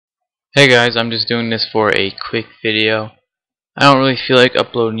Hey guys, I'm just doing this for a quick video. I don't really feel like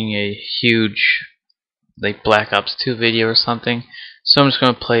uploading a huge like Black Ops 2 video or something, so I'm just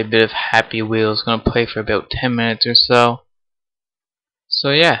going to play a bit of Happy Wheels. Going to play for about 10 minutes or so.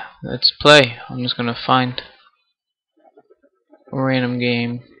 So yeah, let's play. I'm just going to find a random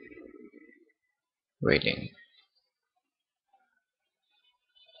game rating.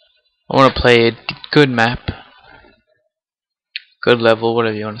 I want to play a good map, good level,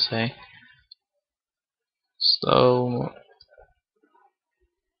 whatever you want to say. So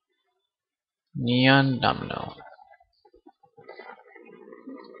Neon Domino.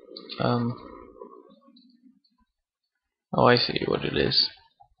 Oh, I see what it is.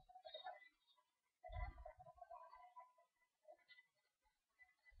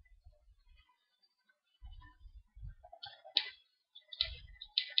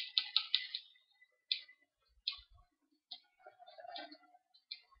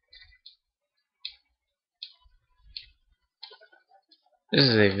 This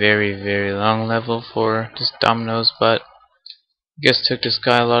is a very long level for just dominoes, but I guess took this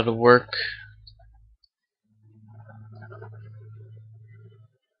guy a lot of work.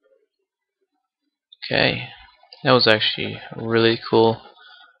 Okay, that was actually a really cool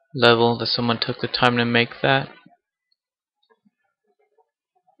level that someone took the time to make that.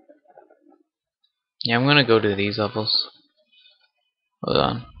 Yeah, I'm gonna go to these levels. Hold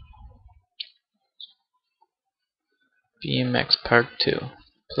on. BMX Park 2.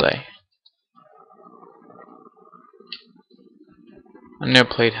 Play. I never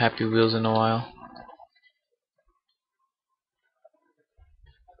played Happy Wheels in a while.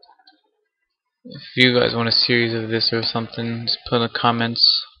 If you guys want a series of this or something, just put in the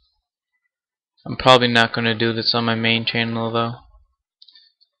comments. I'm probably not gonna do this on my main channel though,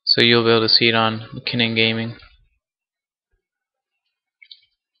 so you'll be able to see it on MackinnonGaming.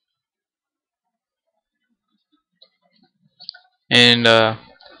 And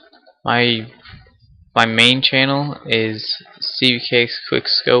my main channel is CVK's Quick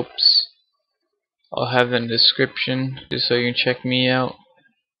Scopes. I'll have it in the description just so you can check me out.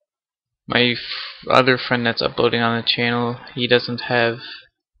 My other friend that's uploading on the channel, he doesn't have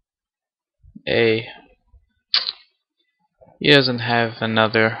a he doesn't have a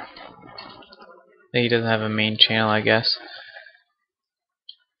main channel, I guess.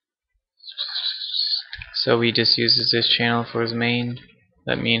 So he just uses this channel for his main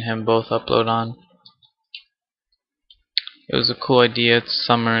that me and him both upload on. It was a cool idea. It's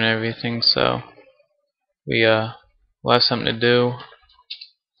summer and everything, so we'll have something to do.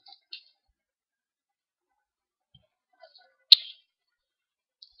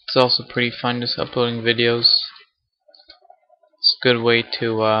 It's also pretty fun just uploading videos. It's a good way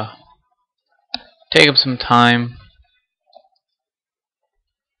to take up some time.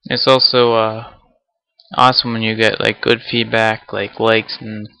 It's also awesome when you get like good feedback, like likes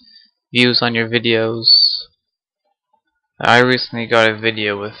and views on your videos. I recently got a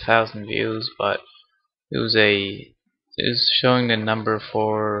video with 1,000 views, but it was showing the number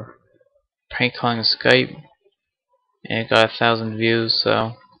for prank calling Skype, and it got 1,000 views,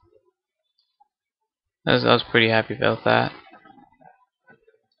 so I was pretty happy about that.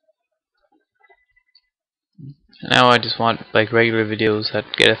 Now I just want like regular videos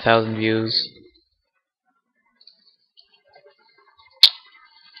that get 1,000 views.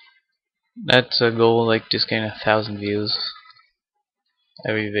 That's a goal, like just getting 1,000 views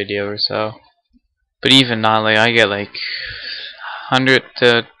every video or so. But even not, like I get like 100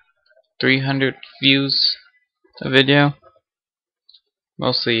 to 300 views a video.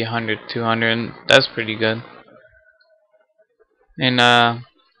 Mostly 100, 200, and that's pretty good. And on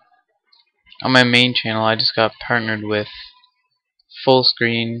my main channel, I just got partnered with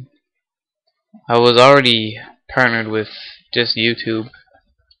FullScreen. I was already partnered with just YouTube,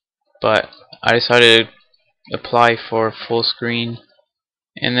 but I decided to apply for FullScreen,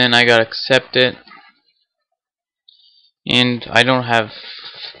 and then I got accepted. And I don't have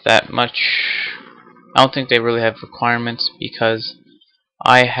that much. I don't think they really have requirements because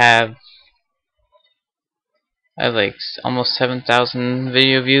I have like almost 7,000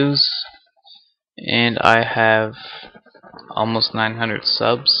 video views, and I have almost 900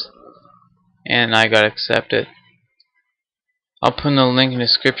 subs, and I got accepted. I'll put in the link in the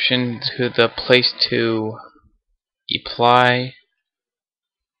description to the place to apply,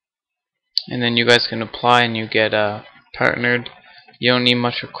 and then you guys can apply and you get partnered. You don't need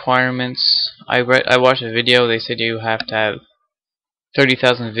much requirements. I watched a video. They said you have to have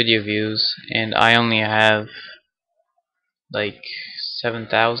 30,000 video views, and I only have like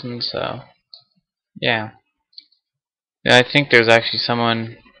 7,000. So yeah, I think there's actually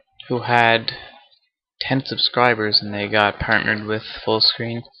someone who had 10 subscribers and they got partnered with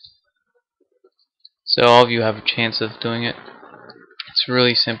FullScreen. So all of you have a chance of doing it. It's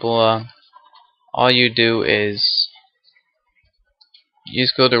really simple. All you do is you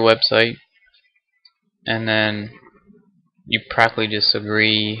just go to their website and then you practically just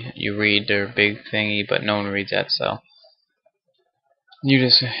agree. You read their big thingy, but no one reads that, so you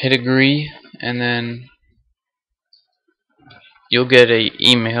just hit agree, and then you'll get a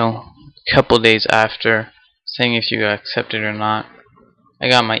email a couple days after saying if you got accepted or not. I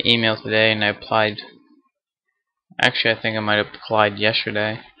got my email today and I applied. Actually, I think I might have applied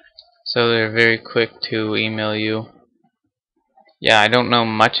yesterday. So they're very quick to email you. Yeah, I don't know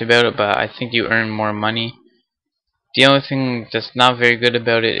much about it, but I think you earn more money. The only thing that's not very good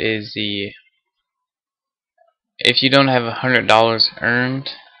about it is if you don't have $100 earned,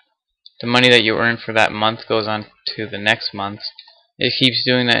 the money that you earn for that month goes on to the next month. It keeps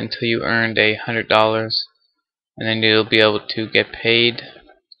doing that until you earned $100, and then you'll be able to get paid.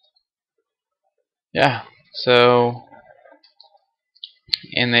 Yeah, so,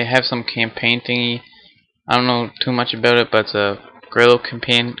 and they have some campaign thingy. I don't know too much about it, but it's a guerrilla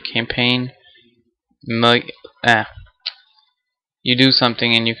campaign. You do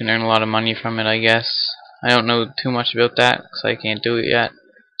something and you can earn a lot of money from it, I guess. I don't know too much about that because I can't do it yet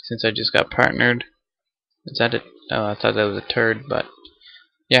since I just got partnered. Is that it? Oh, I thought that was a turd, but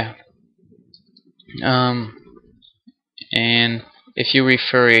yeah. And if you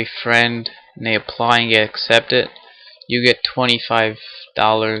refer a friend and they apply and get accepted, you get $25.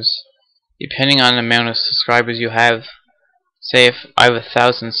 Depending on the amount of subscribers you have. Say if I have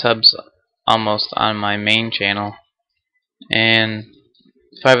 1,000 subs almost on my main channel, and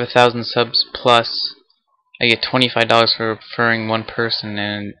if I have 1,000 subs plus, I get $25 for referring one person,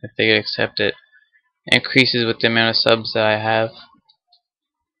 and if they get accepted, it increases with the amount of subs that I have.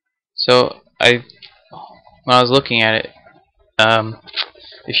 So when I was looking at it,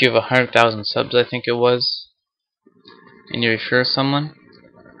 if you have 100,000 subs, I think it was, and you refer someone,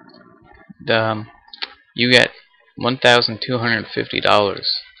 you get $1,250.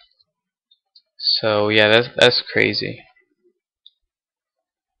 So yeah, that's crazy.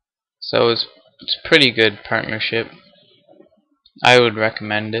 So it's pretty good partnership. I would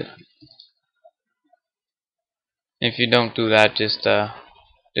recommend it. If you don't do that, just do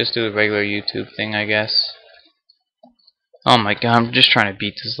the regular YouTube thing, I guess. Oh my god, I'm just trying to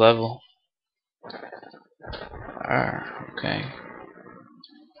beat this level. Okay.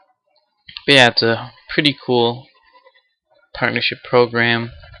 But yeah, it's a pretty cool partnership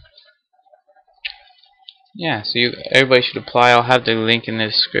program. Yeah, so everybody should apply. I'll have the link in the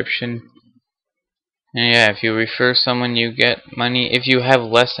description. And yeah, if you refer someone, you get money. If you have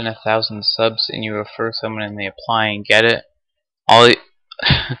less than 1,000 subs and you refer someone and they apply and get it, on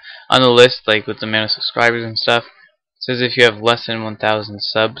the list, like with the amount of subscribers and stuff, it says if you have less than 1,000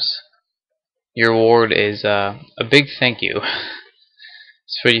 subs, your reward is a big thank you.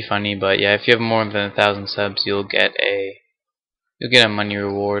 It's pretty funny, but yeah, if you have more than 1,000 subs, you'll get a money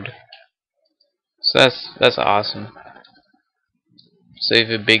reward. So that's awesome. So if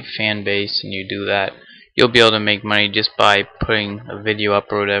you have a big fan base and you do that, you'll be able to make money just by putting a video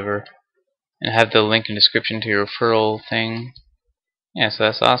up or whatever, and have the link in the description to your referral thing. Yeah, so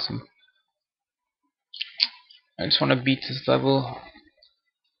that's awesome. I just want to beat this level.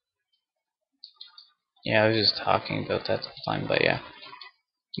 Yeah, I was just talking about that time, but yeah.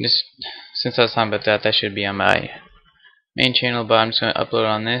 Since I was talking about that, that should be on my main channel, but I'm just going to upload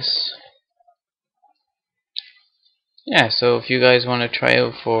on this. Yeah, so if you guys want to try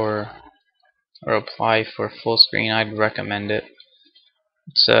out for or apply for FullScreen, I'd recommend it.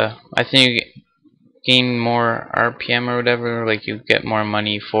 It's I think you gain more RPM or whatever, like you get more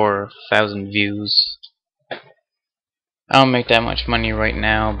money for 1,000 views. I don't make that much money right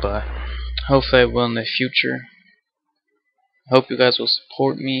now, but hopefully I will in the future. Hope you guys will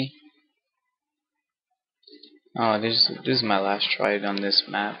support me. Oh, this is my last try on this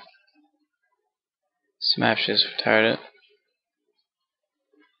map. This map's just retarded.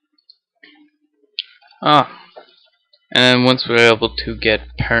 Oh, and then once we're able to get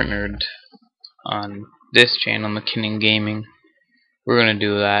partnered on this channel, MackinnonGaming, we're gonna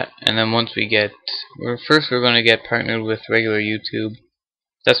do that. And then once we get, first we're gonna get partnered with regular YouTube.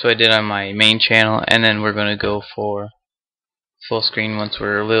 That's what I did on my main channel, and then we're gonna go for FullScreen once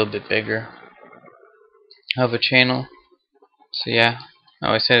we're a little bit bigger of a channel. So yeah,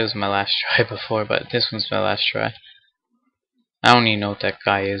 I said it was my last try before, but this one's my last try. I don't even know what that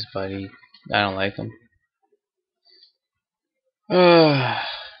guy is, but I don't like him.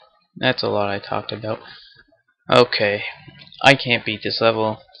 That's a lot I talked about. Okay, I can't beat this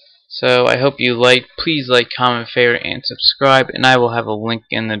level. So I hope you please like, comment, favorite, and subscribe, and I will have a link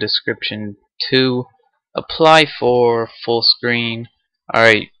in the description to apply for full screen.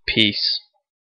 Alright, peace.